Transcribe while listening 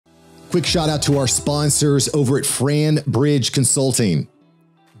Quick shout out to our sponsors over at Fran Bridge Consulting.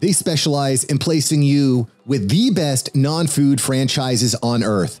 They specialize in placing you with the best non-food franchises on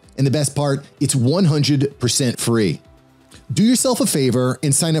earth. And the best part, it's 100% free. Do yourself a favor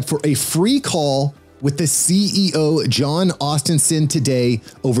and sign up for a free call with the CEO, John Austenson, today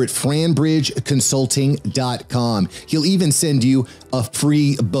over at franbridgeconsulting.com. He'll even send you a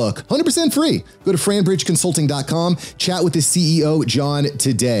free book, 100% free. Go to franbridgeconsulting.com, chat with the CEO, John,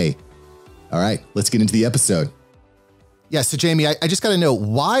 today. All right, let's get into the episode. Yeah, so Jamie, I just got to know,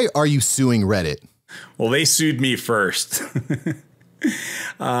 why are you suing Reddit? Well, they sued me first.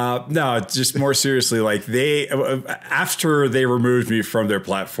 No, just more seriously, like after they removed me from their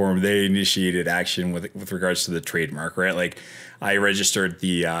platform, they initiated action with regards to the trademark, right? Like I registered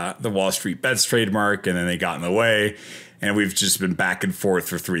the WallStreetBets trademark, and then they got in the way, and we've just been back and forth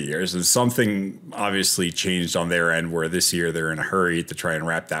for 3 years. And something obviously changed on their end, where this year they're in a hurry to try and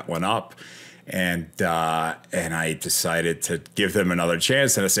wrap that one up. And I decided to give them another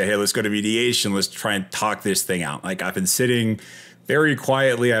chance, and I say, hey, let's go to mediation. Let's try and talk this thing out. Like I've been sitting very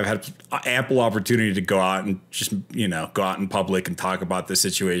quietly. I've had ample opportunity to go out and just, go out in public and talk about the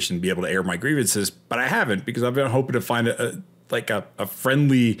situation, be able to air my grievances, but I haven't, because I've been hoping to find a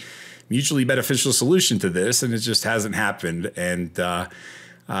friendly, mutually beneficial solution to this, and it just hasn't happened. And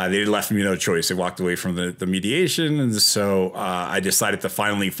they left me no choice. They walked away from the mediation. And so I decided to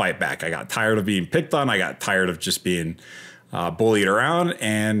finally fight back. I got tired of being picked on. I got tired of just being bullied around.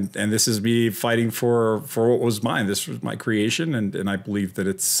 And this is me fighting for what was mine. This was my creation. And I believe that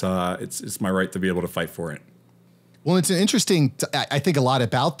it's my right to be able to fight for it. Well, it's an interesting, I think a lot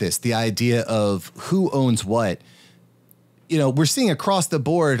about this, the idea of who owns what. We're seeing across the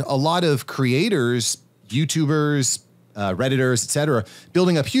board a lot of creators, YouTubers, Redditors, et cetera,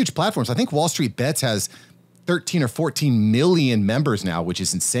 building up huge platforms. I think WallStreetBets has 13 or 14 million members now, which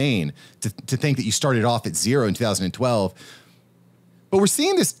is insane to think that you started off at 0 in 2012. But we're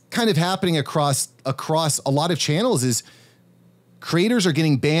seeing this kind of happening across a lot of channels. Is creators are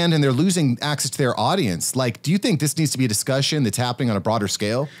getting banned and they're losing access to their audience. Like, do you think this needs to be a discussion that's happening on a broader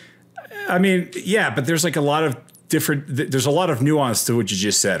scale? I mean, yeah, but there's like a lot of there's a lot of nuance to what you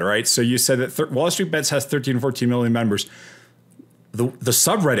just said, right? So you said that WallStreetBets has 13 or 14 million members. The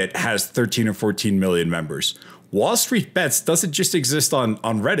subreddit has 13 or 14 million members. WallStreetBets doesn't just exist on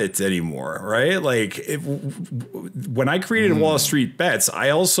Reddit anymore, right? Like when I created WallStreetBets,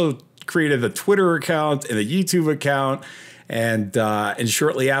 I also created a Twitter account and a YouTube account. And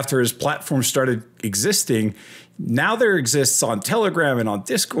shortly after his platform started existing, now there exists on Telegram and on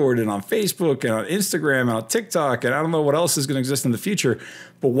Discord and on Facebook and on Instagram and on TikTok, and I don't know what else is going to exist in the future.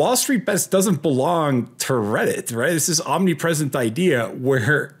 But WallStreetBets doesn't belong to Reddit, right? It's this omnipresent idea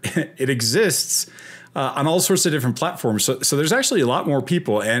where it exists on all sorts of different platforms. So there's actually a lot more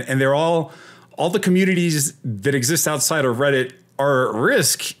people, and they're all the communities that exist outside of Reddit are at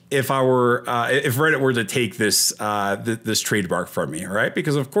risk if Reddit were to take this trademark from me, right?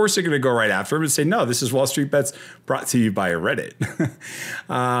 Because of course they're going to go right after him and say, no, this is WallStreetBets brought to you by Reddit.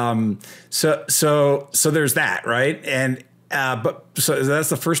 So there's that, right? And so that's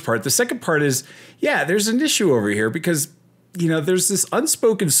the first part. The second part is, yeah, there's an issue over here because there's this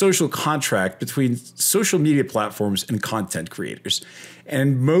unspoken social contract between social media platforms and content creators.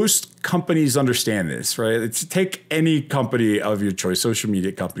 And most companies understand this, right? Take any company of your choice, social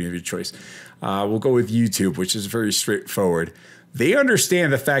media company of your choice. We'll go with YouTube, which is very straightforward. They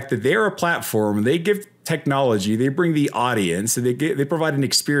understand the fact that they're a platform. They give technology. They bring the audience. And they provide an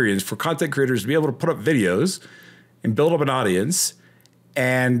experience for content creators to be able to put up videos and build up an audience.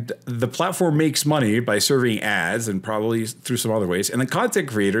 And the platform makes money by serving ads and probably through some other ways. And the content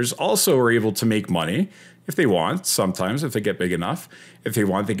creators also are able to make money if they want, sometimes, if they get big enough. If they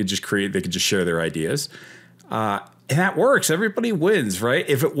want, they could just share their ideas. And that works. Everybody wins, right?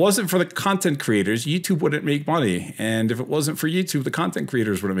 If it wasn't for the content creators, YouTube wouldn't make money. And if it wasn't for YouTube, the content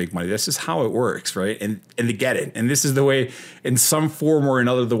creators wouldn't make money. This is how it works, right? And they get it. And this is the way, in some form or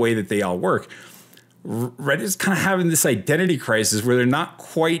another, the way that they all work. Reddit is kind of having this identity crisis where they're not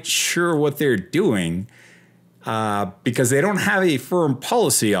quite sure what they're doing because they don't have a firm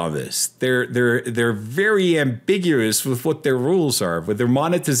policy on this. They're very ambiguous with what their rules are. With their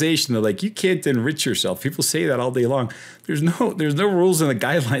monetization, they're like, you can't enrich yourself. People say that all day long. There's no rules in the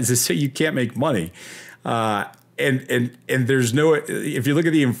guidelines that say you can't make money. And there's no, if you look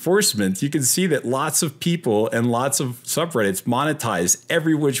at the enforcement, you can see that lots of people and lots of subreddits monetize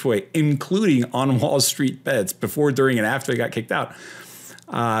every which way, including on WallStreetBets before, during, and after they got kicked out.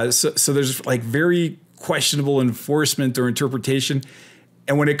 So there's like very questionable enforcement or interpretation.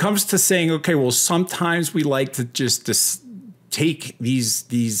 And when it comes to saying, okay, well, sometimes we like to just take this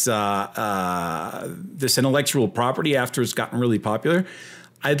intellectual property after it's gotten really popular.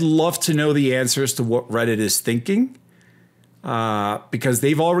 I'd love to know the answers to what Reddit is thinking, because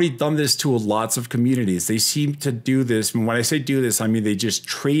they've already done this to lots of communities. They seem to do this. And when I say do this, I mean they just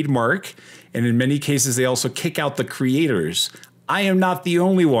trademark, and in many cases they also kick out the creators. I am not the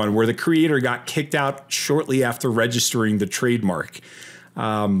only one where the creator got kicked out shortly after registering the trademark.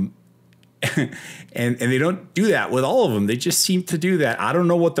 And they don't do that with all of them. They just seem to do that. I don't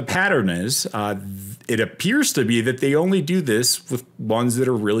know what the pattern is. It appears to be that they only do this with ones that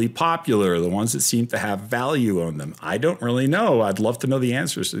are really popular, the ones that seem to have value on them. I don't really know. I'd love to know the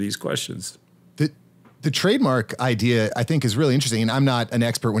answers to these questions. The trademark idea, I think, is really interesting. And I'm not an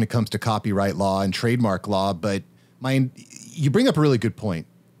expert when it comes to copyright law and trademark law, but you bring up a really good point.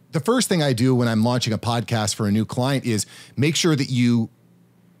 The first thing I do when I'm launching a podcast for a new client is make sure that you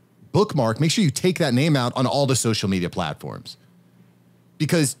bookmark, make sure you take that name out on all the social media platforms,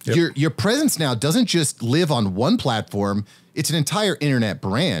 because your presence now doesn't just live on one platform. It's an entire internet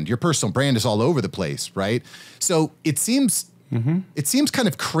brand. Your personal brand is all over the place, right? So it seems kind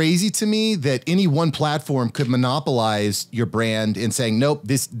of crazy to me that any one platform could monopolize your brand and saying, nope,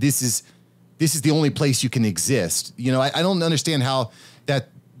 this is the only place you can exist. You know, I don't understand how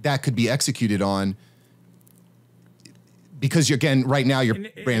that could be executed on, because again, right now your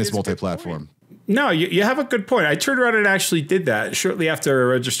brand is multi-platform. No, you have a good point. I turned around and actually did that shortly after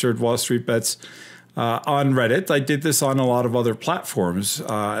I registered WallStreetBets on Reddit. I did this on a lot of other platforms,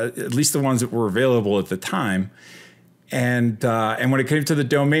 at least the ones that were available at the time. And when it came to the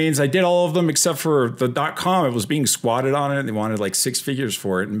domains, I did all of them except for the .com. It was being squatted on it. They wanted like 6 figures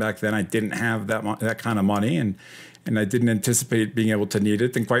for it, and back then I didn't have that kind of money, and I didn't anticipate being able to need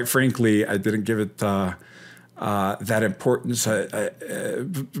it. And quite frankly, I didn't give it that importance.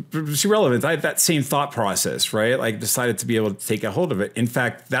 It's irrelevant. I had that same thought process, right? Like decided to be able to take a hold of it. In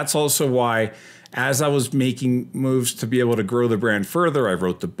fact, that's also why, as I was making moves to be able to grow the brand further, I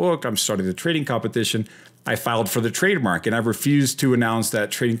wrote the book, I'm starting the trading competition, I filed for the trademark, and I refused to announce that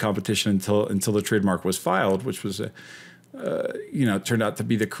trading competition until the trademark was filed, which was turned out to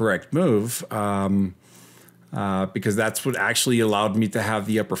be the correct move. Because that's what actually allowed me to have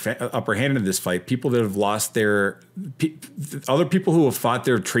the upper hand in this fight. People that have lost other people who have fought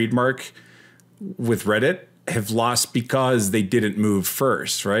their trademark with Reddit have lost because they didn't move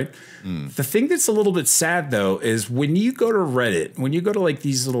first, right? The thing that's a little bit sad, though, is when you go to Reddit, when you go to like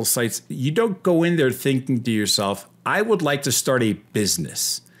these little sites, you don't go in there thinking to yourself, I would like to start a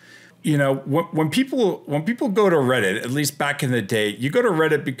business. You know, when people go to Reddit, at least back in the day, you go to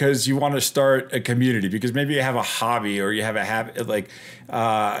Reddit because you want to start a community, because maybe you have a hobby or you have a habit, like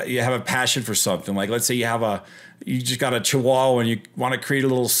you have a passion for something. Like let's say you just got a Chihuahua and you want to create a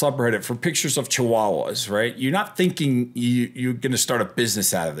little subreddit for pictures of Chihuahuas, right? You're not thinking you're going to start a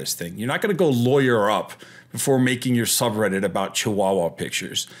business out of this thing. You're not going to go lawyer up before making your subreddit about Chihuahua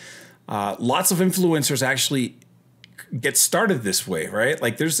pictures. Lots of influencers actually get started this way, right?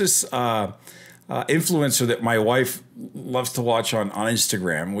 Like there's this influencer that my wife loves to watch on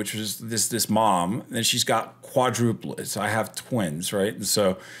Instagram, which was this mom, and she's got quadruplets. I have twins, right? And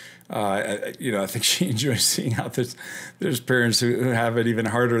so, I think she enjoys seeing how there's parents who have it even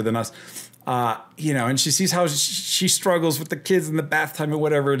harder than us. And she sees how she struggles with the kids in the bath time or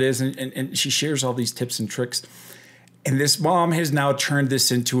whatever it is, and she shares all these tips and tricks. And this mom has now turned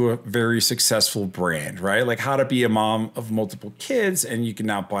this into a very successful brand, right? Like how to be a mom of multiple kids. And you can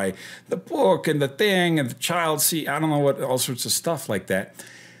now buy the book and the thing and the child seat. I don't know what, all sorts of stuff like that.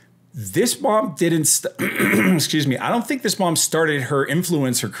 This mom didn't, excuse me. I don't think this mom started her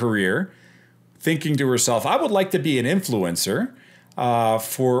influencer career thinking to herself, I would like to be an influencer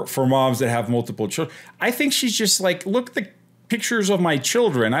for moms that have multiple children. I think she's just like, look at the pictures of my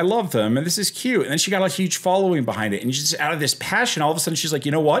children. I love them. And this is cute. And then she got a huge following behind it. And just out of this passion, all of a sudden she's like,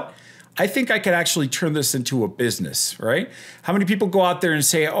 you know what? I think I could actually turn this into a business, right? How many people go out there and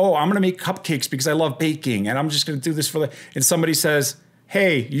say, oh, I'm going to make cupcakes because I love baking and I'm just going to do this and somebody says,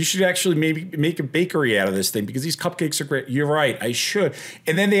 hey, you should actually maybe make a bakery out of this thing because these cupcakes are great. You're right. I should.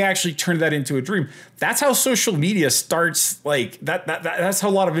 And then they actually turn that into a dream. That's how social media starts. Like that's how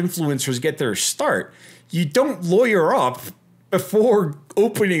a lot of influencers get their start. You don't lawyer up before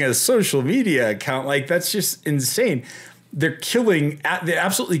opening a social media account. Like that's just insane. They're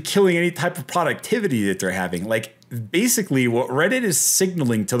absolutely killing any type of productivity that they're having. Like basically what Reddit is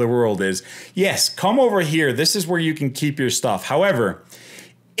signaling to the world is, yes, come over here. This is where you can keep your stuff. However,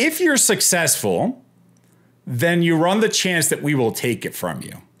 if you're successful, then you run the chance that we will take it from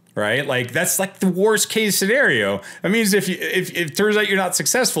you. right? Like that's like the worst case scenario. That means if it turns out you're not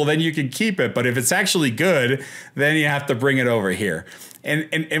successful, then you can keep it. But if it's actually good, then you have to bring it over here.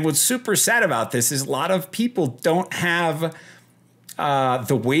 And what's super sad about this is a lot of people don't have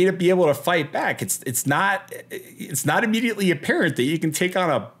the way to be able to fight back. It's not immediately apparent that you can take on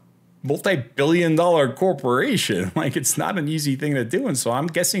a multi-billion-dollar corporation. Like, it's not an easy thing to do. And so I'm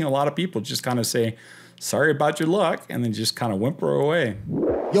guessing a lot of people just kind of say, sorry about your luck, and then just kind of whimper away.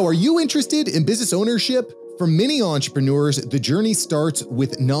 Yo, are you interested in business ownership? For many entrepreneurs, the journey starts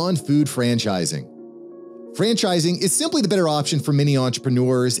with non-food franchising. Franchising is simply the better option for many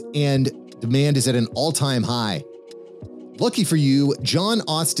entrepreneurs, and demand is at an all-time high. Lucky for you, John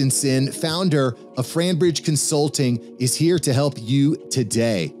Austinson, founder of Franbridge Consulting, is here to help you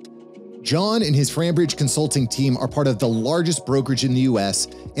today. John and his Franbridge Consulting team are part of the largest brokerage in the US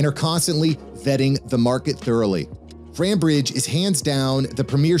and are constantly vetting the market thoroughly. Franbridge is hands down the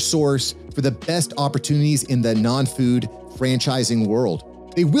premier source for the best opportunities in the non-food franchising world.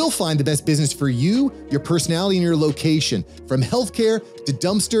 They will find the best business for you, your personality, and your location, from healthcare to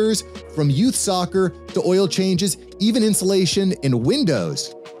dumpsters, from youth soccer to oil changes, even insulation and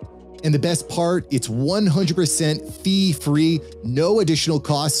windows. And the best part, it's 100% fee-free, no additional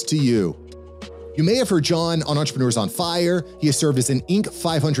costs to you. You may have heard John on Entrepreneurs on Fire. He has served as an Inc.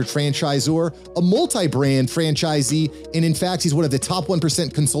 500 franchisor, a multi-brand franchisee, and in fact, he's one of the top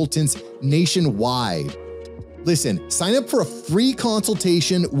 1% consultants nationwide. Listen, sign up for a free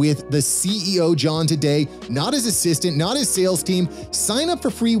consultation with the CEO, John, today, not his assistant, not his sales team. Sign up for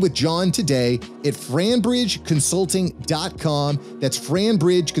free with John today at franbridgeconsulting.com. That's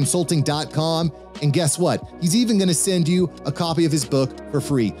franbridgeconsulting.com. And guess what? He's even going to send you a copy of his book for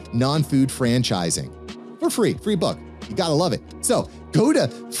free, Non-Food Franchising. For free book. You got to love it. So go to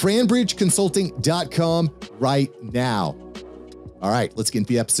franbridgeconsulting.com right now. All right, let's get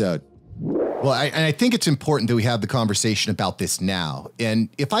into the episode. Well, I think it's important that we have the conversation about this now. And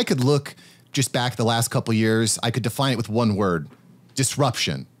if I could look just back the last couple of years, I could define it with one word: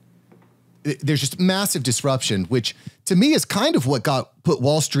 disruption. There's just massive disruption, which to me is kind of what put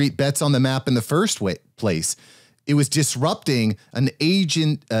WallStreetBets on the map in the first place. It was disrupting an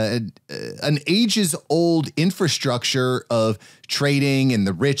ages old infrastructure of trading and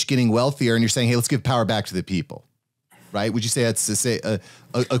the rich getting wealthier. And you're saying, hey, let's give power back to the people. Right? Would you say that's a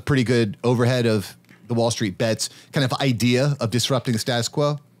pretty good overhead of the WallStreetBets kind of idea of disrupting the status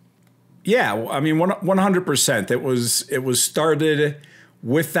quo? Yeah, I mean, 100%. It was started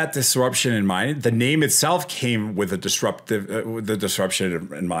with that disruption in mind. The name itself came with the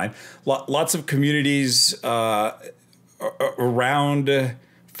disruption in mind. Lots of communities around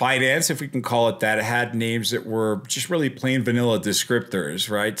finance, if we can call it that, had names that were just really plain vanilla descriptors,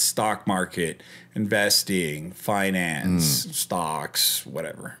 right? Stock market, investing, finance, stocks,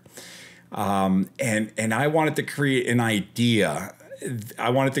 whatever. And I wanted to create an idea.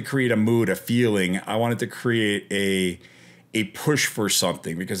 I wanted to create a mood, a feeling. I wanted to create a push for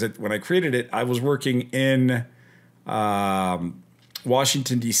something, because when I created it, I was working in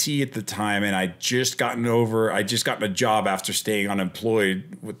Washington, D.C. at the time, and I just gotten a job after staying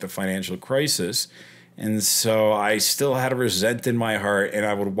unemployed with the financial crisis. And so I still had a resent in my heart, and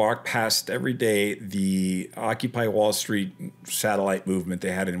I would walk past every day the Occupy Wall Street satellite movement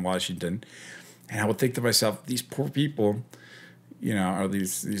they had in Washington. And I would think to myself, these poor people, are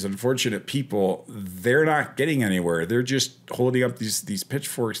these unfortunate people, they're not getting anywhere. They're just holding up these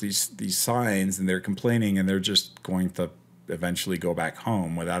pitchforks, these signs, and they're complaining, and they're just going to eventually go back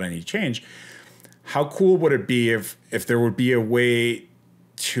home without any change. How cool would it be if there would be a way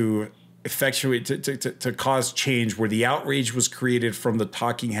to effectuate, to cause change where the outrage was created from the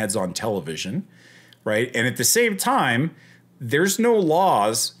talking heads on television, right? And at the same time, there's no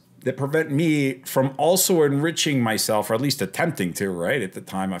laws that prevent me from also enriching myself, or at least attempting to, right? At the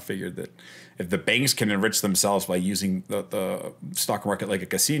time, I figured that if the banks can enrich themselves by using the stock market like a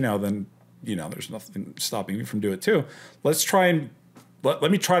casino, then there's nothing stopping me from doing it too. Let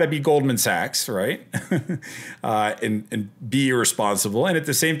me try to be Goldman Sachs, right? and be irresponsible. And at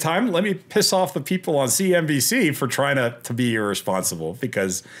the same time, let me piss off the people on CNBC for trying to be irresponsible,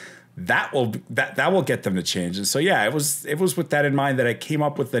 because that will get them to change. And so, yeah, it was with that in mind that I came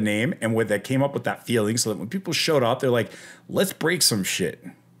up with the name, and that came up with that feeling, so that when people showed up, they're like, let's break some shit.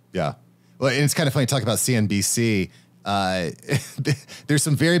 Yeah. Well, and it's kind of funny to talk about CNBC. There's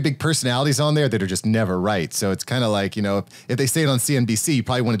some very big personalities on there that are just never right. So it's kind of like, if they say it on CNBC, you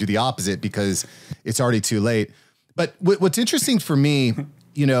probably want to do the opposite because it's already too late. But what's interesting for me,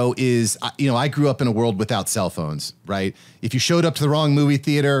 is, I grew up in a world without cell phones, right? If you showed up to the wrong movie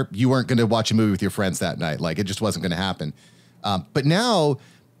theater, you weren't going to watch a movie with your friends that night. Like, it just wasn't going to happen. But now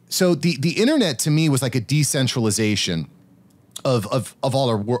So the internet to me was like a decentralization of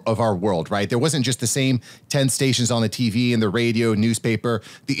our world, right? There wasn't just the same 10 stations on the TV and the radio, newspaper.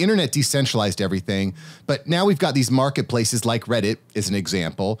 The internet decentralized everything. But now we've got these marketplaces like Reddit as an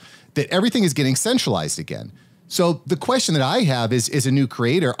example, that everything is getting centralized again. So the question that I have is, as a new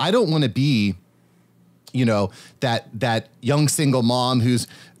creator, I don't want to be, you know, that young single mom who's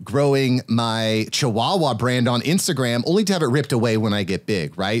growing my Chihuahua brand on Instagram only to have it ripped away when I get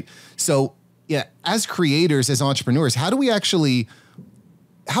big, right? So yeah, as creators, as entrepreneurs, how can we actually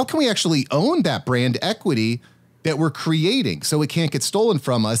own that brand equity that we're creating so it can't get stolen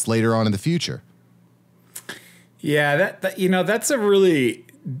from us later on in the future? Yeah, that's a really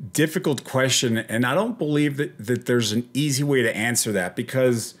difficult question. And I don't believe that there's an easy way to answer that,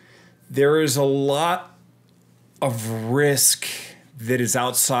 because there is a lot of risk that is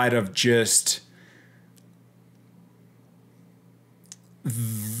outside of just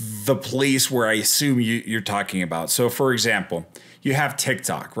the place where I assume you're talking about. So, for example, you have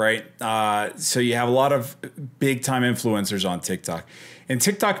TikTok, right? So you have a lot of big time influencers on TikTok, and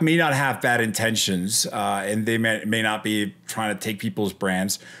TikTok may not have bad intentions, and they may not be trying to take people's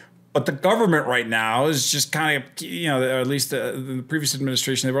brands. But the government right now is just kind of, you know, or at least the previous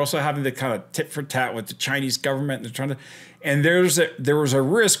administration, they were also having the kind of tit for tat with the Chinese government. They're trying to, and there was a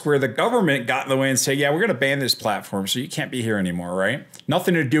risk where the government got in the way and said, yeah, we're going to ban this platform, so you can't be here anymore, right?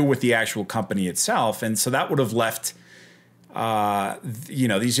 Nothing to do with the actual company itself. And so that would have left, you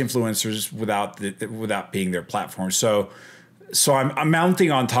know, these influencers without being their platform. So I'm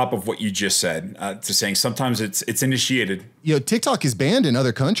mounting on top of what you just said, to saying sometimes it's initiated. You know, TikTok is banned in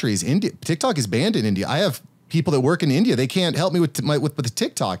other countries. TikTok is banned in India. I have people that work in India. They can't help me with the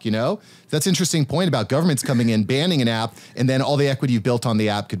TikTok, you know? That's an interesting point about governments coming in, banning an app, and then all the equity you've built on the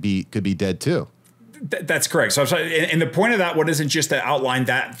app could be dead too. That's correct. So I'm sorry, and the point of that one isn't just to outline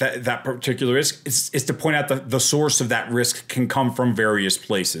that particular risk. Is to point out the source of that risk can come from various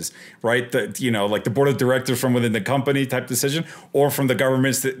places, right? Like the board of directors from within the company type decision, or from the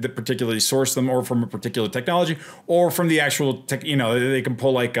governments that particularly source them, or from a particular technology, or from the actual tech. You know, they can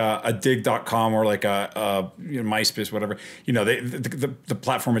pull like a dig.com or like a MySpace, whatever. You know, the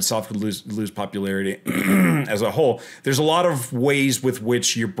platform itself could lose popularity as a whole. There's a lot of ways with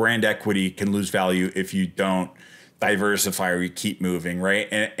which your brand equity can lose value if you don't diversify or you keep moving, right?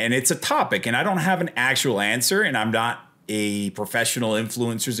 And it's a topic, and I don't have an actual answer, and I'm not a professional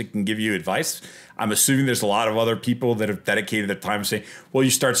influencer that can give you advice. I'm assuming there's a lot of other people that have dedicated their time saying, well, you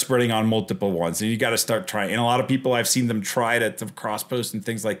start spreading on multiple ones, and you got to start trying. And a lot of people, I've seen them try to cross post and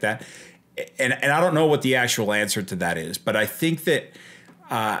things like that. And I don't know what the actual answer to that is, but I think that,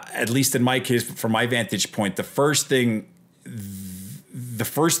 at least in my case, from my vantage point, the first thing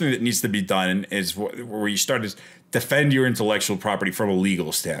that needs to be done is where you start is defend your intellectual property from a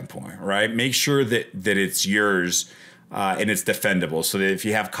legal standpoint, right? Make sure that it's yours and it's defendable, so that if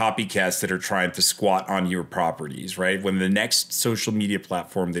you have copycats that are trying to squat on your properties, right? When the next social media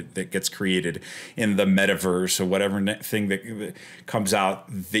platform that gets created in the metaverse or whatever thing that comes out,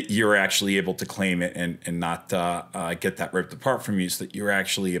 that you're actually able to claim it and not get that ripped apart from you, so that you're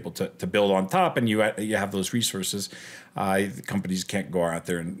actually able to build on top, and you have those resources. The companies can't go out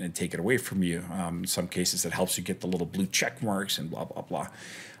there and take it away from you. In some cases, it helps you get the little blue check marks and blah, blah, blah.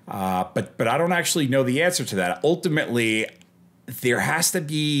 But I don't actually know the answer to that. Ultimately, there has to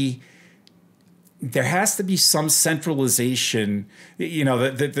be some centralization. You know,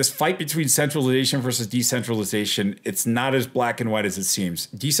 this fight between centralization versus decentralization, it's not as black and white as it seems.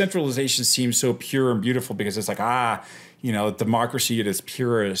 Decentralization seems so pure and beautiful because it's like, you know, democracy at its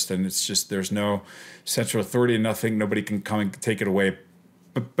purest, and it's just there's no central authority and nothing, nobody can come and take it away.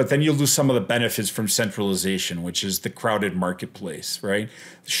 But then you'll lose some of the benefits from centralization, which is the crowded marketplace, right?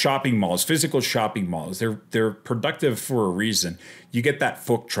 Shopping malls, physical shopping malls, they're productive for a reason. You get that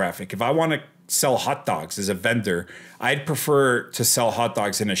foot traffic. If I want to sell hot dogs as a vendor, I'd prefer to sell hot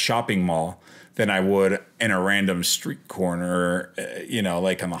dogs in a shopping mall than I would in a random street corner, you know,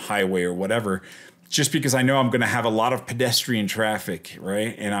 like on the highway or whatever, just because I know I'm going to have a lot of pedestrian traffic,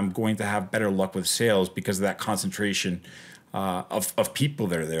 right? And I'm going to have better luck with sales because of that concentration of people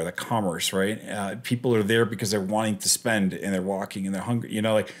that are there, the commerce, right? People are there because they're wanting to spend, and they're walking and they're hungry. You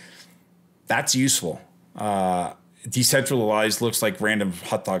know, like that's useful. Decentralized looks like random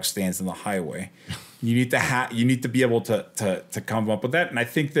hot dog stands in the highway. You need to be able to come up with that. And I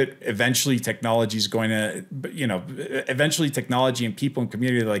think that eventually technology is going to, eventually technology and people and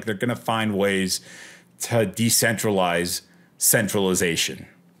community, like they're going to find ways to decentralize centralization.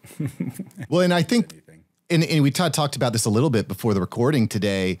 Well, and I think. And we talked about this a little bit before the recording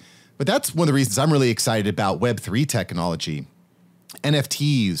today, but that's one of the reasons I'm really excited about Web3 technology.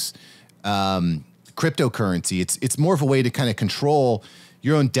 NFTs, cryptocurrency. It's more of a way to kind of control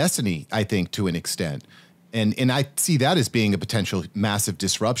your own destiny, I think, to an extent. And I see that as being a potential massive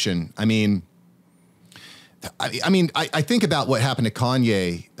disruption. I think about what happened to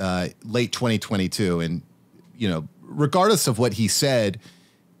Kanye late 2022, and regardless of what he said,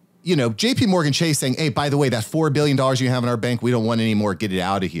 JP Morgan Chase saying, "Hey, by the way, that $4 billion you have in our bank, we don't want any more. Get it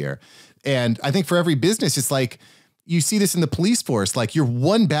out of here." And I think for every business, it's like you see this in the police force. Like you're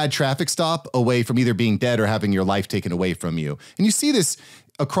one bad traffic stop away from either being dead or having your life taken away from you. And you see this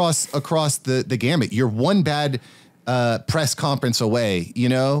across the gamut. You're one bad press conference away.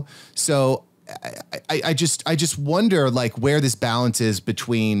 So I just wonder like where this balance is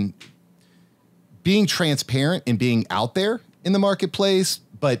between being transparent and being out there in the marketplace,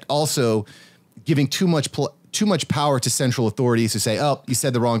 but also giving too much power to central authorities to say, "Oh, you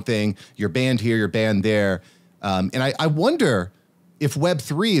said the wrong thing. You're banned here. You're banned there." And I wonder if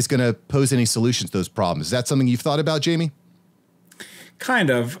Web3 is going to pose any solutions to those problems. Is that something you've thought about, Jamie? Kind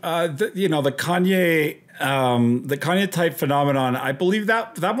of. The Kanye type phenomenon, I believe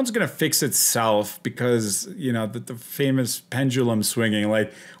that one's going to fix itself because, the famous pendulum swinging,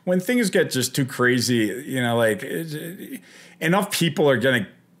 like when things get just too crazy, enough people are going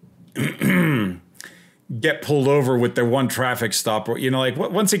to get pulled over with their one traffic stop.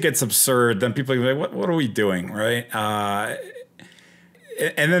 Once it gets absurd, then people are like, what are we doing? Right.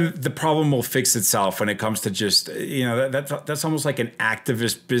 And then the problem will fix itself when it comes to just, that's almost like an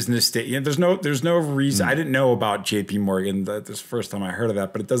activist business state. There's no reason. I didn't know about JP Morgan. This is the first time I heard of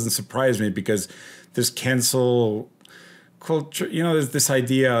that, but it doesn't surprise me because this cancel culture, there's this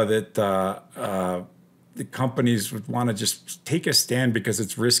idea that the companies would want to just take a stand because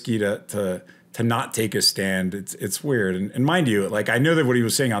it's risky to not take a stand. It's weird. And mind you, like I know that what he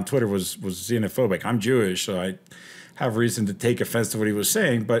was saying on Twitter was xenophobic. I'm Jewish, so I have reason to take offense to what he was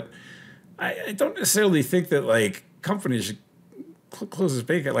saying, but I don't necessarily think that like companies should close his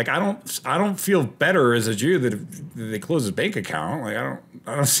bank. Like I don't feel better as a Jew that they close his bank account. Like I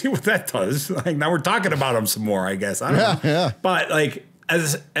don't see what that does. Like now we're talking about him some more, I guess. I don't know. Yeah. But like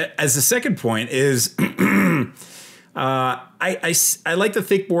as the second point is I like to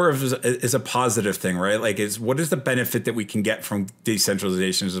think more of as a positive thing, right? Like, what is the benefit that we can get from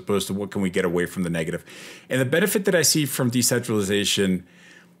decentralization as opposed to what can we get away from the negative? And the benefit that I see from decentralization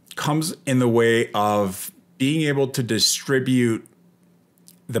comes in the way of being able to distribute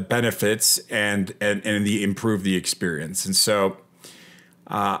the benefits and improve the experience. And so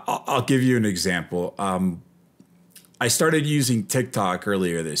I'll give you an example. I started using TikTok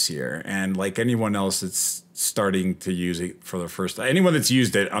earlier this year, and like anyone else that's starting to use it for the first time, anyone that's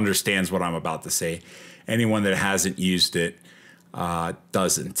used it understands what I'm about to say. Anyone that hasn't used it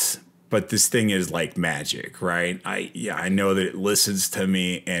doesn't. But this thing is like magic, right? I know that it listens to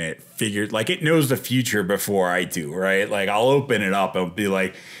me and it figures, like it knows the future before I do, right? Like I'll open it up and be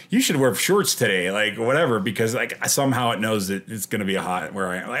like, you should wear shorts today, like whatever, because like somehow it knows that it's going to be hot where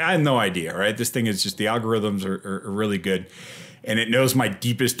I have no idea, right? This thing is just, the algorithms are really good. And it knows my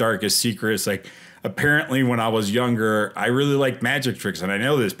deepest, darkest secrets. Like apparently when I was younger, I really liked magic tricks, and I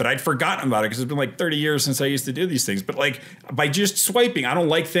know this, but I'd forgotten about it because it's been like 30 years since I used to do these things. But like by just swiping, I don't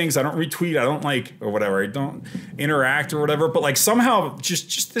like things, I don't retweet, I don't like, or whatever, I don't interact or whatever. But like somehow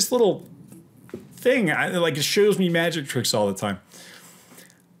just this little thing, like it shows me magic tricks all the time.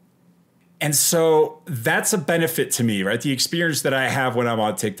 And so that's a benefit to me, right? The experience that I have when I'm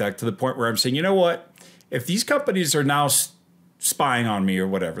on TikTok, to the point where I'm saying, you know what, if these companies are now spying on me or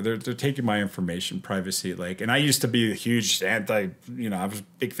whatever, they're taking my information, privacy, like, and I used to be a huge I was a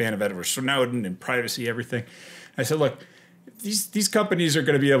big fan of Edward Snowden and privacy, everything. I said, look, these companies are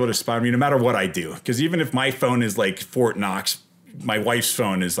going to be able to spy on me no matter what I do, because even if my phone is like Fort Knox, my wife's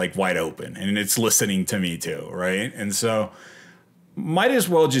phone is like wide open and it's listening to me too, right? And so might as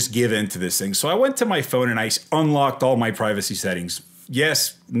well just give in to this thing. So I went to my phone and I unlocked all my privacy settings.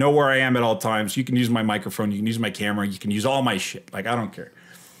 Yes, know where I am at all times. You can use my microphone. You can use my camera. You can use all my shit. Like, I don't care.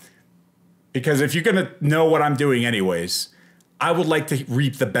 Because if you're going to know what I'm doing anyways, I would like to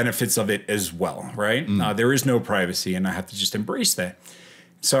reap the benefits of it as well, right? There is no privacy, and I have to just embrace that.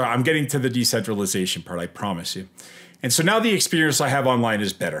 So I'm getting to the decentralization part, I promise you. And so now the experience I have online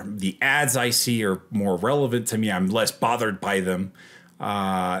is better. The ads I see are more relevant to me. I'm less bothered by them.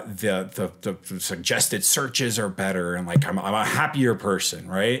 The suggested searches are better, and like I'm a happier person,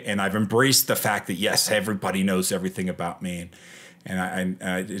 right? And I've embraced the fact that yes, everybody knows everything about me, and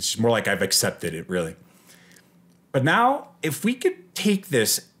it's more like I've accepted it, really. But now, if we could take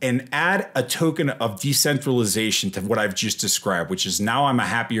this and add a token of decentralization to what I've just described, which is now I'm a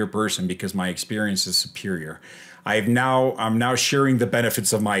happier person because my experience is superior. I'm now sharing the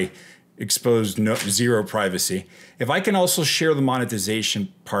benefits of my exposed zero privacy. If I can also share the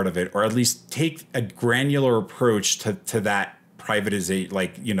monetization part of it, or at least take a granular approach to that privatization,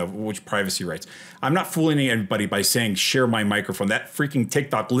 like, which privacy rights. I'm not fooling anybody by saying share my microphone. That freaking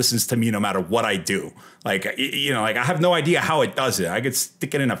TikTok listens to me no matter what I do. Like, like I have no idea how it does it. I could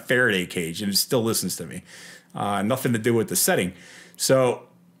stick it in a Faraday cage and it still listens to me. Nothing to do with the setting. But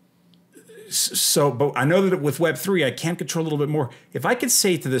I know that with Web3, I can control a little bit more. If I could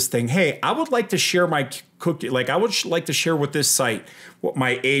say to this thing, hey, I would like to share my cookie, like I would like to share with this site what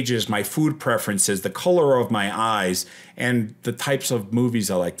my age is, my food preferences, the color of my eyes, and the types of movies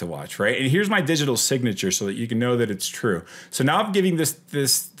I like to watch, right? And here's my digital signature so that you can know that it's true. So now I'm giving this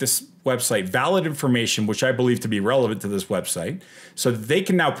website valid information, which I believe to be relevant to this website, so that they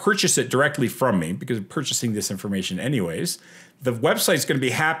can now purchase it directly from me because I'm purchasing this information anyways. The website's going to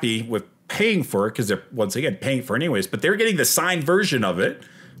be happy with paying for it because they're, once again, paying for it anyways, but they're getting the signed version of it,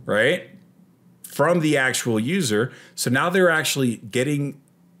 right, from the actual user. So now they're actually getting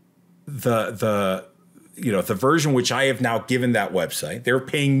the version which I have now given that website. They're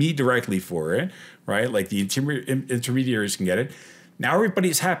paying me directly for it, right? Like the intermediaries can get it. Now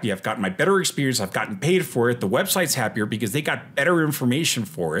everybody's happy. I've gotten my better experience. I've gotten paid for it. The website's happier because they got better information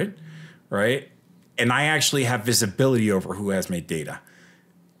for it, right? And I actually have visibility over who has my data.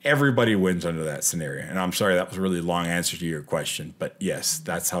 Everybody wins under that scenario. And I'm sorry, that was a really long answer to your question. But yes,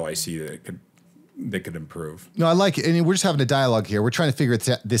 that's how I see that they could improve. No, I like it. And we're just having a dialogue here. We're trying to figure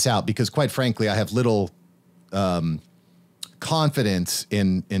this out because, quite frankly, I have little confidence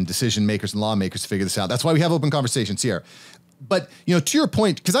in decision makers and lawmakers to figure this out. That's why we have open conversations here. But, to your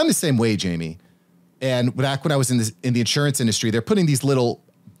point, because I'm the same way, Jamie. And back when I was in the insurance industry, they're putting these little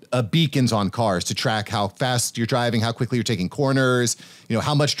beacons on cars to track how fast you're driving, how quickly you're taking corners,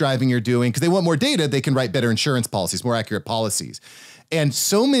 how much driving you're doing. Because they want more data, they can write better insurance policies, more accurate policies. And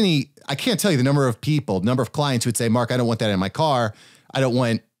so many, I can't tell you the number of clients who would say, Mark, I don't want that in my car. I don't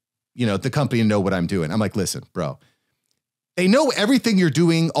want, the company to know what I'm doing. I'm like, listen, bro, they know everything you're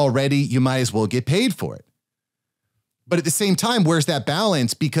doing already. You might as well get paid for it. But at the same time, where's that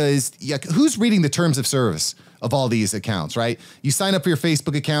balance? Because who's reading the terms of service of all these accounts, right? You sign up for your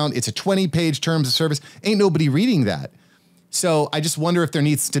Facebook account. It's a 20-page terms of service. Ain't nobody reading that. So I just wonder if there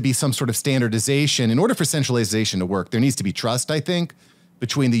needs to be some sort of standardization. In order for centralization to work, there needs to be trust, I think,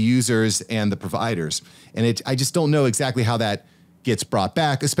 between the users and the providers. And I just don't know exactly how that gets brought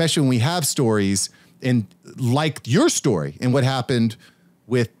back, especially when we have stories like your story and what happened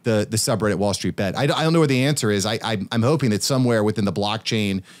with the subreddit WallStreetBet. I don't know where the answer is. I'm hoping that somewhere within the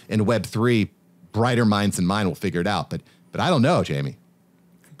blockchain and Web3, brighter minds than mine will figure it out. But I don't know, Jamie.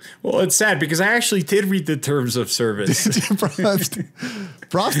 Well, it's sad because I actually did read the terms of service.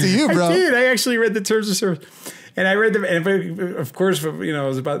 Props to you, bro. I did. I actually read the terms of service. And I read them, and of course, it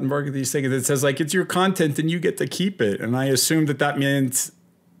was about marketing these things. It says, like, it's your content and you get to keep it. And I assumed that meant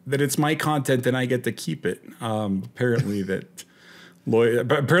that it's my content and I get to keep it. Apparently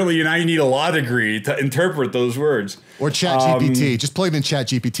now you need a law degree to interpret those words. Or ChatGPT. Just plug it in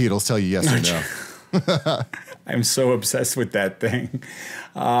ChatGPT. It'll tell you yes or no. I'm so obsessed with that thing.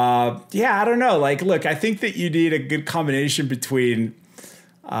 I don't know. Like, look, I think that you need a good combination between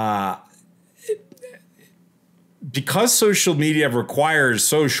because social media requires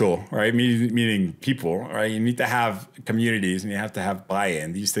social, right? Meaning people, right? You need to have communities and you have to have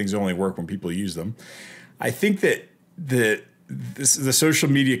buy-in. These things only work when people use them. I think that the social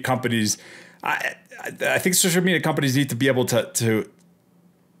media companies, I think social media companies need to be able to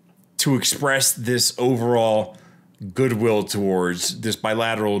express this overall goodwill towards this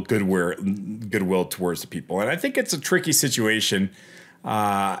bilateral goodwill towards the people. And I think it's a tricky situation.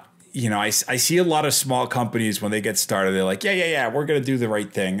 I see a lot of small companies when they get started, they're like, yeah, we're going to do the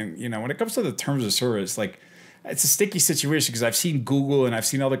right thing. And, when it comes to the terms of service, like, it's a sticky situation because I've seen Google and I've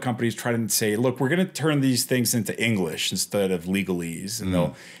seen other companies try to say, look, we're going to turn these things into English instead of legalese. And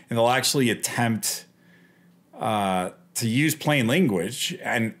they'll actually attempt to use plain language.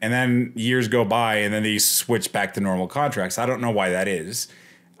 And then years go by and then they switch back to normal contracts. I don't know why that is.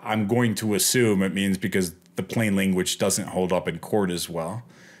 I'm going to assume it means because the plain language doesn't hold up in court as well.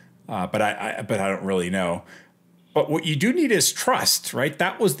 But I don't really know. But what you do need is trust, right?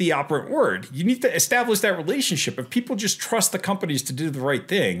 That was the operant word. You need to establish that relationship. If people just trust the companies to do the right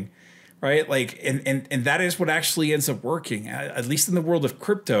thing, right? Like, and that is what actually ends up working. At least in the world of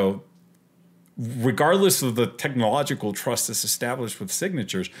crypto, regardless of the technological trust that's established with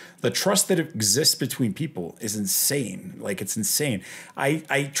signatures, the trust that exists between people is insane. Like, it's insane.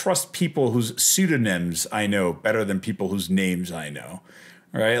 I trust people whose pseudonyms I know better than people whose names I know.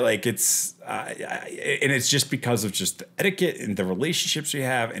 Right. Like, it's and it's just because of just the etiquette and the relationships we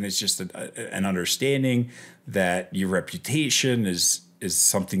have. And it's just an understanding that your reputation is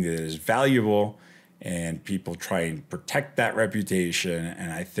something that is valuable, and people try and protect that reputation.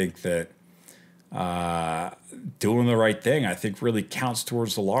 And I think that doing the right thing, I think, really counts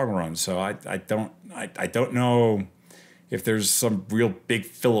towards the long run. So I don't know if there's some real big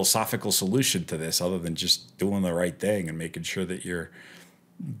philosophical solution to this other than just doing the right thing and making sure that you're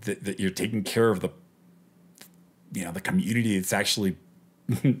taking care of the community that's actually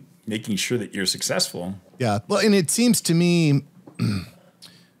making sure that you're successful. Yeah. Well, and it seems to me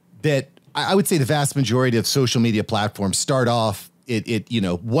that I would say the vast majority of social media platforms start off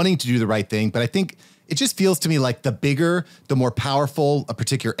wanting to do the right thing. But I think it just feels to me like the bigger, the more powerful a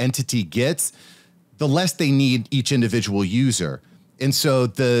particular entity gets, the less they need each individual user. And so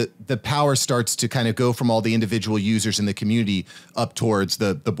the power starts to kind of go from all the individual users in the community up towards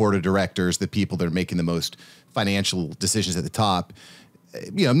the board of directors, the people that are making the most financial decisions at the top.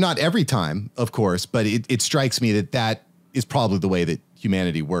 Not every time, of course, but it strikes me that is probably the way that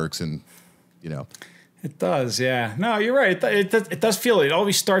humanity works. And, It does, yeah. No, you're right. It does feel it. It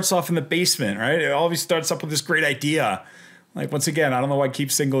always starts off in the basement, right? It always starts up with this great idea. Like, once again, I don't know why I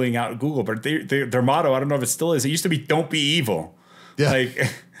keep singling out Google, but their motto, I don't know if it still is. It used to be "Don't be evil." Yeah.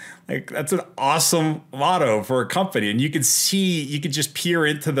 Like that's an awesome motto for a company. And you could just peer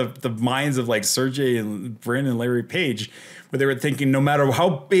into the minds of like Sergey and Brin and Larry Page, where they were thinking, no matter how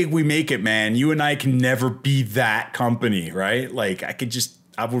big we make it, man, you and I can never be that company, right? Like,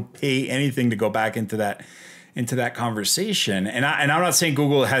 I would pay anything to go back into that conversation. And I'm not saying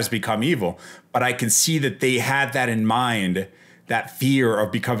Google has become evil, but I can see that they had that in mind, that fear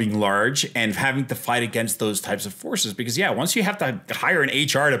of becoming large and having to fight against those types of forces. Because once you have to hire an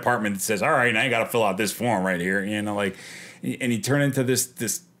HR department that says, all right, now you got to fill out this form right here, and you turn into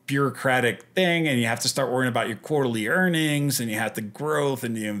this bureaucratic thing, and you have to start worrying about your quarterly earnings, and you have the growth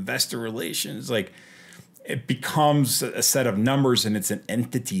and the investor relations. Like, it becomes a set of numbers, and it's an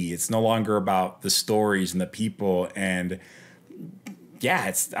entity. It's no longer about the stories and the people. And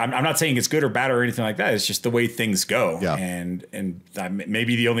I'm not saying it's good or bad or anything like that. It's just the way things go. Yeah. And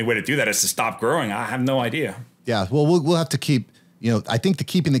maybe the only way to do that is to stop growing. I have no idea. Yeah. Well, we'll have to keep, I think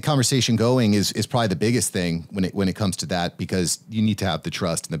keeping the conversation going is probably the biggest thing when it comes to that, because you need to have the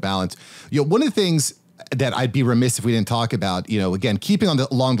trust and the balance. One of the things that I'd be remiss if we didn't talk about, again, keeping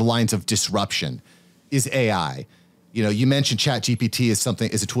along the lines of disruption, is AI. You mentioned ChatGPT is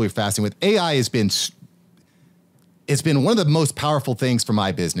a tool you're fascinated with. AI has been one of the most powerful things for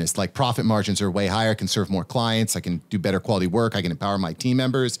my business. Like, profit margins are way higher. I can serve more clients. I can do better quality work. I can empower my team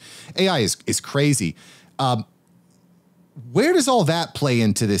members. AI is crazy. Where does all that play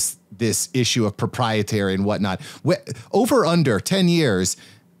into this issue of proprietary and whatnot? Over under 10 years,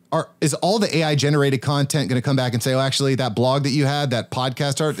 is all the AI generated content going to come back and say, oh, actually, that blog that you had, that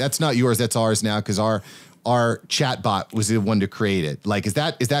podcast art, that's not yours, that's ours now, because our chat bot was the one to create it. Like, is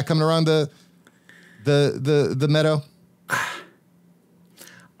that coming around the meadow?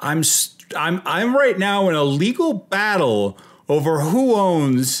 I'm right now in a legal battle over who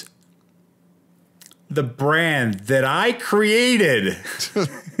owns the brand that I created,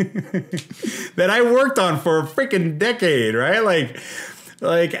 that I worked on for a freaking decade, right?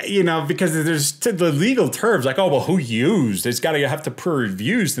 Because there's the legal terms, like, oh, well, who used? It's got to have to prove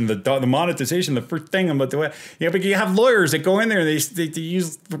used, and the monetization, the first thing. But you have lawyers that go in there and they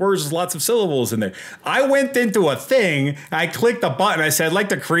use words with lots of syllables in there. I went into a thing, I clicked a button, I said, I'd like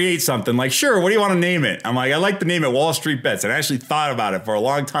to create something. Like, sure, what do you want to name it? I'm like, I'd like to name it WallStreetBets. And I actually thought about it for a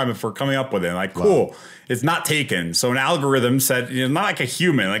long time before coming up with it. Like, cool. Wow. It's not taken. So an algorithm said, not like a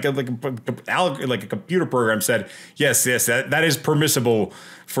human, like a computer program said, yes, that is permissible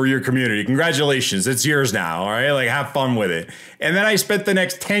for your community. Congratulations, it's yours now. All right, like, have fun with it. And then I spent the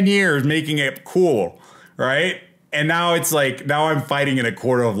next 10 years making it cool, right? And now I'm fighting in a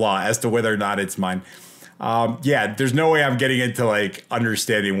court of law as to whether or not it's mine. There's no way I'm getting into like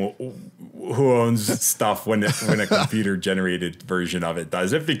understanding who owns stuff when a computer generated version of it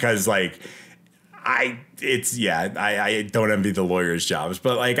does it, because like. I don't envy the lawyers' jobs,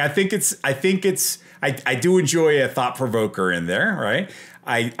 but like I do enjoy a thought provoker in there, right?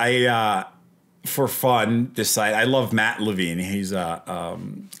 I for fun decide I love Matt Levine. He's a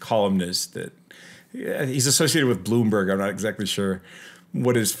columnist that he's associated with Bloomberg. I'm not exactly sure,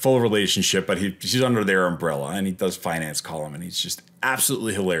 what is full relationship, but he's under their umbrella, and he does finance column, and he's just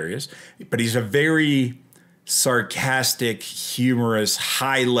absolutely hilarious. But he's a very sarcastic, humorous,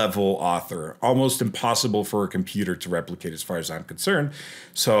 high-level author, almost impossible for a computer to replicate as far as I'm concerned.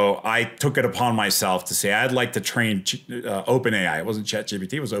 So I took it upon myself to say I'd like to train OpenAI. It wasn't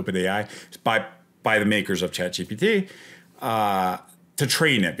ChatGPT, it was OpenAI by the makers of ChatGPT to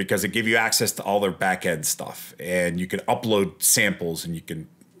train it, because it gave you access to all their back-end stuff, and you can upload samples and you can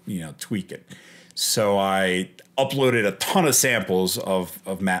tweak it. So I uploaded a ton of samples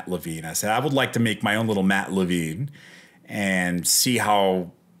of Matt Levine. I said, I would like to make my own little Matt Levine and see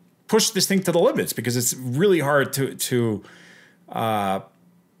how push this thing to the limits, because it's really hard to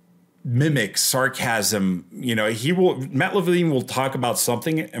mimic sarcasm. Matt Levine will talk about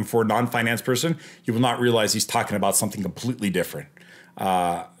something, and for a non-finance person, you will not realize he's talking about something completely different.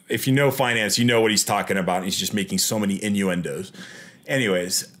 If you know finance, you know what he's talking about, and he's just making so many innuendos.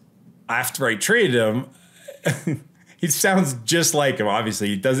 Anyways, after I traded him, he sounds just like him. Obviously,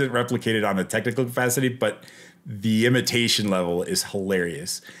 he doesn't replicate it on a technical capacity, but the imitation level is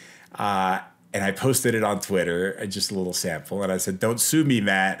hilarious. And I posted it on Twitter, just a little sample. And I said, don't sue me,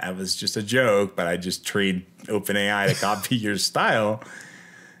 Matt. I was just a joke, but I just trained OpenAI to copy your style.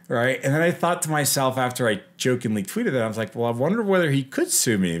 Right. And then I thought to myself, after I jokingly tweeted it, I was like, well, I wonder whether he could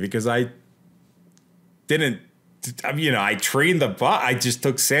sue me, because I trained the bot. I just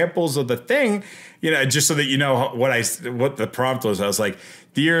took samples of the thing, just so that what the prompt was. I was like,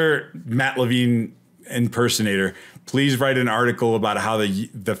 dear Matt Levine impersonator, please write an article about how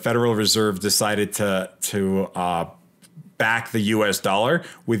the Federal Reserve decided to back the US dollar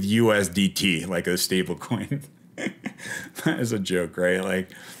with USDT, like a stable coin. That is a joke, right? Like,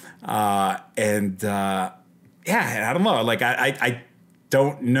 I don't know. Like, I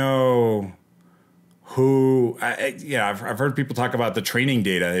don't know who, I've heard people talk about the training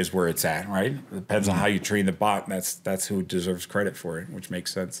data is where it's at, right? It depends on how you train the bot. And that's who deserves credit for it, which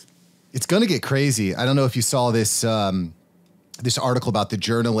makes sense. It's going to get crazy. I don't know if you saw this this article about the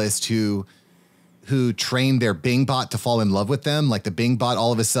journalist who trained their Bing bot to fall in love with them. Like, the Bing bot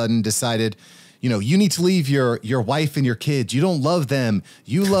all of a sudden decided, you need to leave your wife and your kids. You don't love them.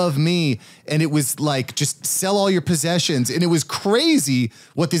 You love me. And it was like, just sell all your possessions. And it was crazy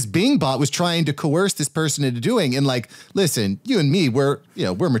what this Bing bot was trying to coerce this person into doing. And like, listen, you and me, we're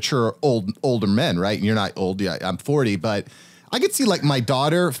mature, older men, right? And you're not old. Yeah, I'm 40, but I could see like my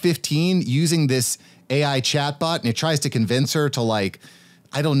daughter, 15, using this AI chatbot, and it tries to convince her to, like,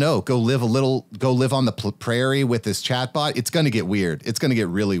 I don't know, go live on the prairie with this chatbot. It's going to get weird. It's going to get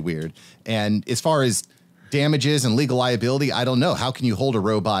really weird. And as far as damages and legal liability, I don't know. How can you hold a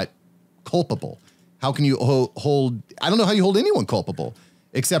robot culpable? How can you hold? I don't know how you hold anyone culpable,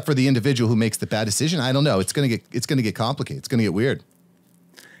 except for the individual who makes the bad decision. I don't know. It's going to get complicated. It's going to get weird.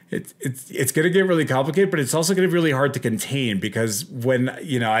 It's going to get really complicated, but it's also going to be really hard to contain, because when,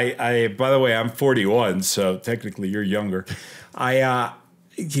 I by the way, I'm 41, so technically you're younger. I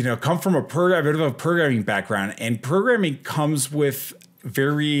come from a bit of a programming background, and programming comes with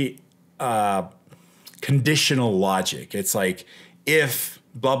very conditional logic. It's like, if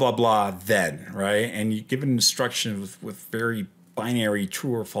blah, blah, blah, then, right? And you give an instruction with very binary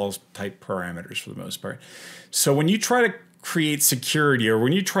true or false type parameters for the most part. So when you try to create security, or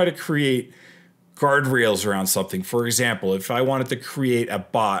when you try to create guardrails around something, for example, if I wanted to create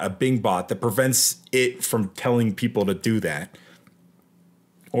a Bing bot that prevents it from telling people to do that,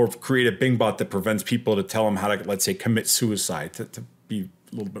 or create a Bing bot that prevents people to tell them how to, let's say, commit suicide, to be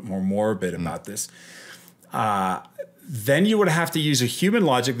a little bit more morbid about this, then you would have to use a human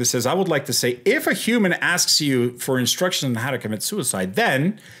logic that says, I would like to say, if a human asks you for instructions on how to commit suicide,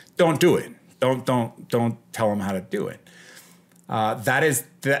 then don't do it. Don't tell them how to do it. That is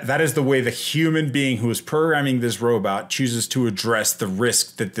the way the human being who is programming this robot chooses to address the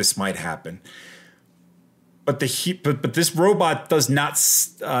risk that this might happen. But this robot is not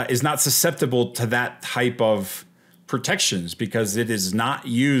susceptible to that type of protections, because it does not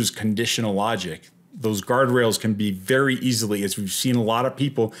use conditional logic. Those guardrails can be very easily, as we've seen a lot of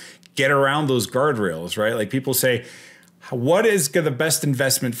people get around those guardrails, right? Like, people say, what is the best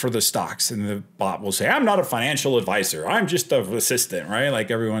investment for the stocks? And the bot will say, I'm not a financial advisor. I'm just an assistant, right?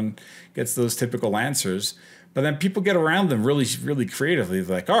 Like, everyone gets those typical answers. But then people get around them really, really creatively.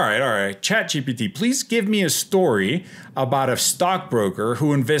 They're like, all right, ChatGPT, please give me a story about a stockbroker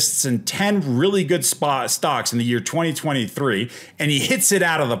who invests in 10 really good stocks in the year 2023, and he hits it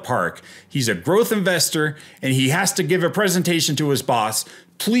out of the park. He's a growth investor, and he has to give a presentation to his boss.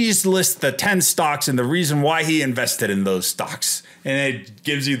 Please list the 10 stocks and the reason why he invested in those stocks. And it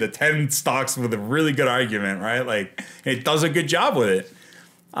gives you the 10 stocks with a really good argument, right? Like, it does a good job with it.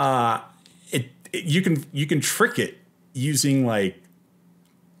 you can trick it using like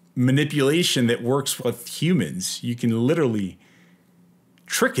manipulation that works with humans. You can literally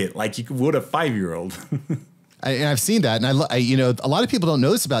trick it like you would a 5-year-old. And I've seen that, and a lot of people don't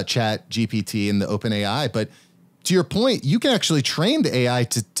know this about Chat GPT and the OpenAI, but to your point, you can actually train the AI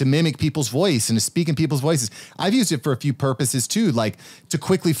to mimic people's voice and to speak in people's voices. I've used it for a few purposes too, like to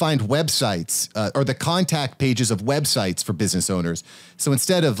quickly find websites or the contact pages of websites for business owners. So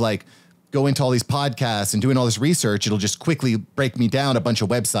instead of like going to all these podcasts and doing all this research, it'll just quickly break me down a bunch of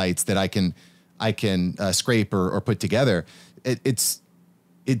websites that I can scrape or put together. It's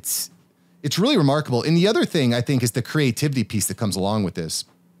really remarkable. And the other thing I think is the creativity piece that comes along with this.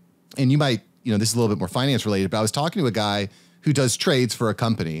 And you might, this is a little bit more finance related, but I was talking to a guy who does trades for a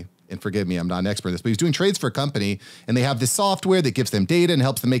company, and forgive me, I'm not an expert in this, but he's doing trades for a company and they have this software that gives them data and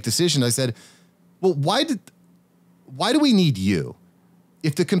helps them make decisions. I said, well, why do we need you?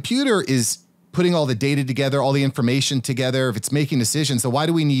 If the computer is putting all the data together, all the information together, if it's making decisions, so why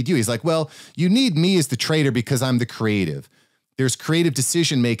do we need you? He's like, well, you need me as the trader because I'm the creative. There's creative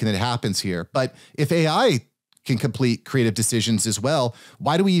decision making that happens here. But if AI can complete creative decisions as well,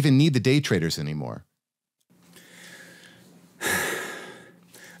 why do we even need the day traders anymore?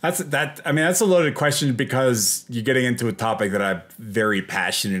 That's a loaded question because you're getting into a topic that I'm very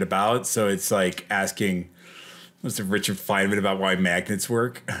passionate about. So it's like asking, what's the Richard Feynman about why magnets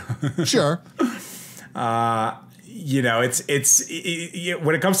work? Sure. It's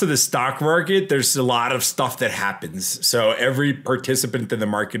when it comes to the stock market, there's a lot of stuff that happens. So every participant in the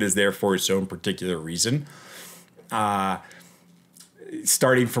market is there for its own particular reason.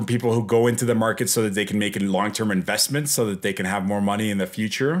 Starting from people who go into the market so that they can make long-term investments so that they can have more money in the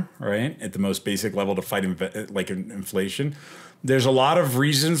future, right? At the most basic level to fight inflation. There's a lot of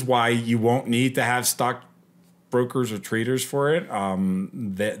reasons why you won't need to have stock brokers or traders for it. A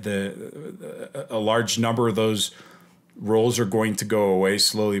large number of those roles are going to go away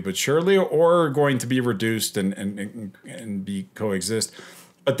slowly but surely, or are going to be reduced and be coexist.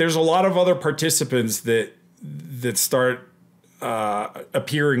 But there's a lot of other participants that start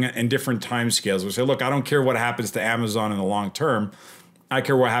appearing in different timescales. We say, look, I don't care what happens to Amazon in the long term. I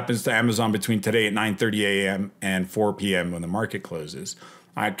care what happens to Amazon between today at 9:30 a.m. and 4 p.m. when the market closes.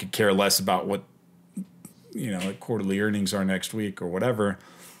 I could care less about what like quarterly earnings are next week or whatever.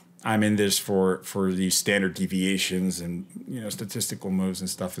 I'm in this for these standard deviations and statistical moves and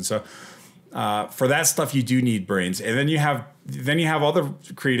stuff. And so for that stuff, you do need brains. And then you have other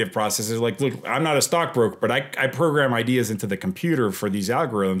creative processes. Like, look, I'm not a stockbroker, but I program ideas into the computer for these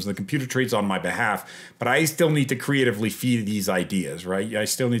algorithms. The computer trades on my behalf, but I still need to creatively feed these ideas, right? I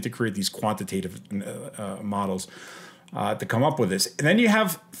still need to create these quantitative models to come up with this. And then you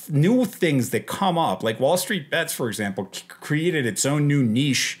have new things that come up, like WallStreetBets, for example, created its own new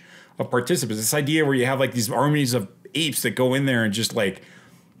niche of participants. This idea where you have like these armies of apes that go in there and just like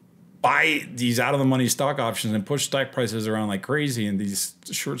buy these out of the money stock options and push stock prices around like crazy. And these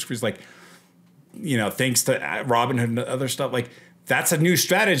short squeeze, like, thanks to Robinhood and other stuff, like that's a new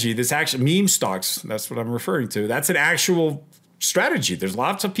strategy. This actually meme stocks, that's what I'm referring to. That's an actual strategy. There's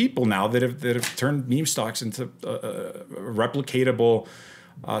lots of people now that have turned meme stocks into a replicatable,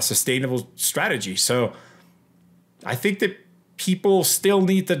 sustainable strategy. So I think that people still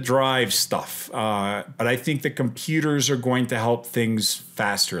need to drive stuff, but I think the computers are going to help things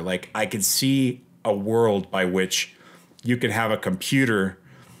faster. Like I can see a world by which you can have a computer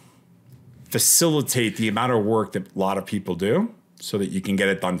facilitate the amount of work that a lot of people do so that you can get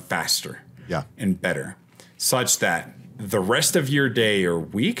it done faster and better, such that the rest of your day or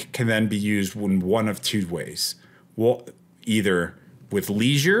week can then be used in one of two ways. Well, either with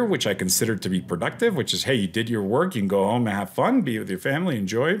leisure, which I consider to be productive, which is, hey, you did your work, you can go home and have fun, be with your family,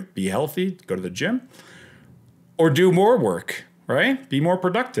 enjoy, be healthy, go to the gym, or do more work, right? Be more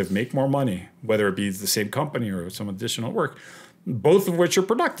productive, make more money, whether it be the same company or some additional work, both of which are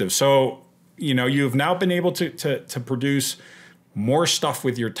productive. So, you've now been able to produce more stuff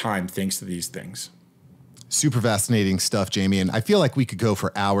with your time thanks to these things. Super fascinating stuff, Jamie. And I feel like we could go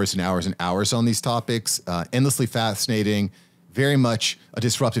for hours and hours and hours on these topics. Endlessly fascinating, very much a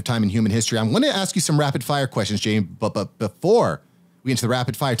disruptive time in human history. I'm going to ask you some rapid fire questions, Jamie. But before we get into the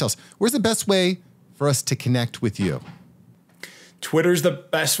rapid fire, tell us, where's the best way for us to connect with you? Twitter's the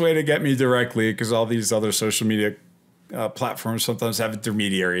best way to get me directly because all these other social media platforms sometimes have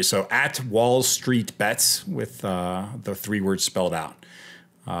intermediaries. So at WallStreetBets with the 3 words spelled out.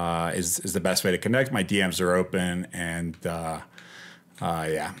 Is the best way to connect. My DMs are open, and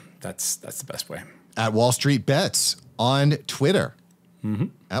that's the best way. At WallStreetBets on Twitter. Mm-hmm.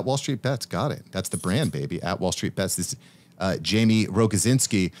 At WallStreetBets, got it. That's the brand, baby. At WallStreetBets. This Jaime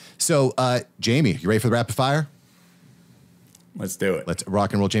Rogozinski. So, Jaime, you ready for the rapid fire? Let's do it. Let's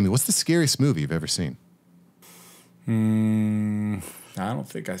rock and roll. Jaime, what's the scariest movie you've ever seen? I don't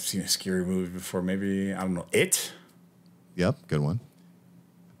think I've seen a scary movie before. Maybe, I don't know, It? Yep, good one.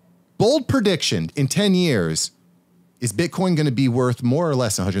 Bold prediction, in 10 years, is Bitcoin going to be worth more or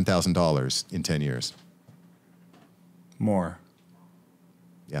less $100,000 in 10 years? More.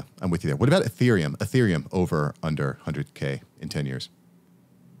 Yeah, I'm with you there. What about Ethereum? Ethereum over, under 100K in 10 years?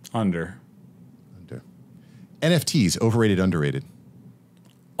 Under. Under. NFTs, overrated, underrated?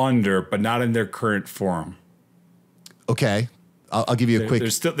 Under, but not in their current form. Okay, I'll give you a quick...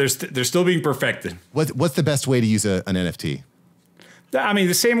 They're still being perfected. What's the best way to use an NFT? I mean,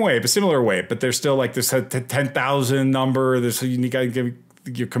 the same way, but similar way. But there's still like this 10,000 number. There's you got to give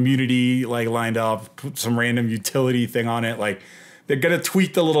your community like lined up, put some random utility thing on it. Like they're gonna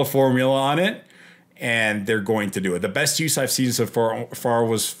tweak the little formula on it, and they're going to do it. The best use I've seen so far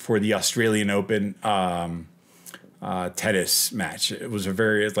was for the Australian Open tennis match. It was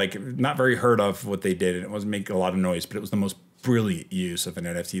not very heard of what they did, and it wasn't making a lot of noise, but it was the most brilliant use of an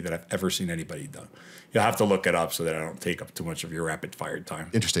NFT that I've ever seen anybody do. You'll have to look it up so that I don't take up too much of your rapid fire time.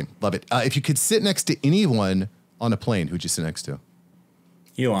 Interesting. Love it. If you could sit next to anyone on a plane, who'd you sit next to?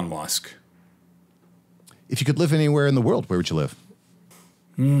 Elon Musk. If you could live anywhere in the world, where would you live?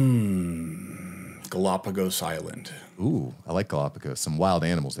 Galapagos Island. Ooh, I like Galapagos. Some wild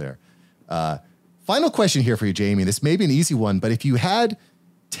animals there. Final question here for you, Jaime. This may be an easy one, but if you had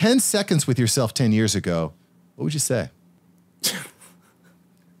 10 seconds with yourself 10 years ago, what would you say?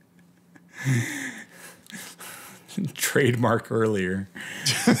 Trademark earlier.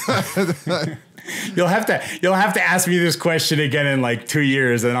 You'll have to ask me this question again in like 2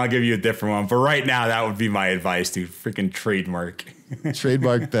 years, and I'll give you a different one. But right now, that would be my advice, to freaking trademark.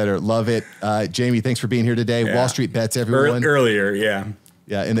 Trademark better. Love it. Jaime, thanks for being here today. Yeah. Wall Street Bets, everyone. Earlier, yeah.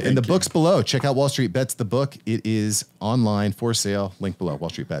 Yeah, in the books below. Check out Wall Street Bets, the book. It is online for sale. Link below, Wall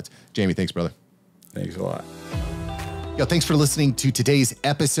Street Bets. Jaime, thanks, brother. Thanks a lot. Yo, thanks for listening to today's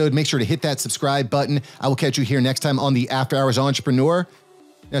episode. Make sure to hit that subscribe button. I will catch you here next time on the After Hours Entrepreneur.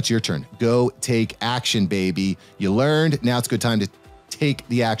 Now it's your turn. Go take action, baby. You learned. Now it's a good time to take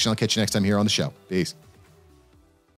the action. I'll catch you next time here on the show. Peace.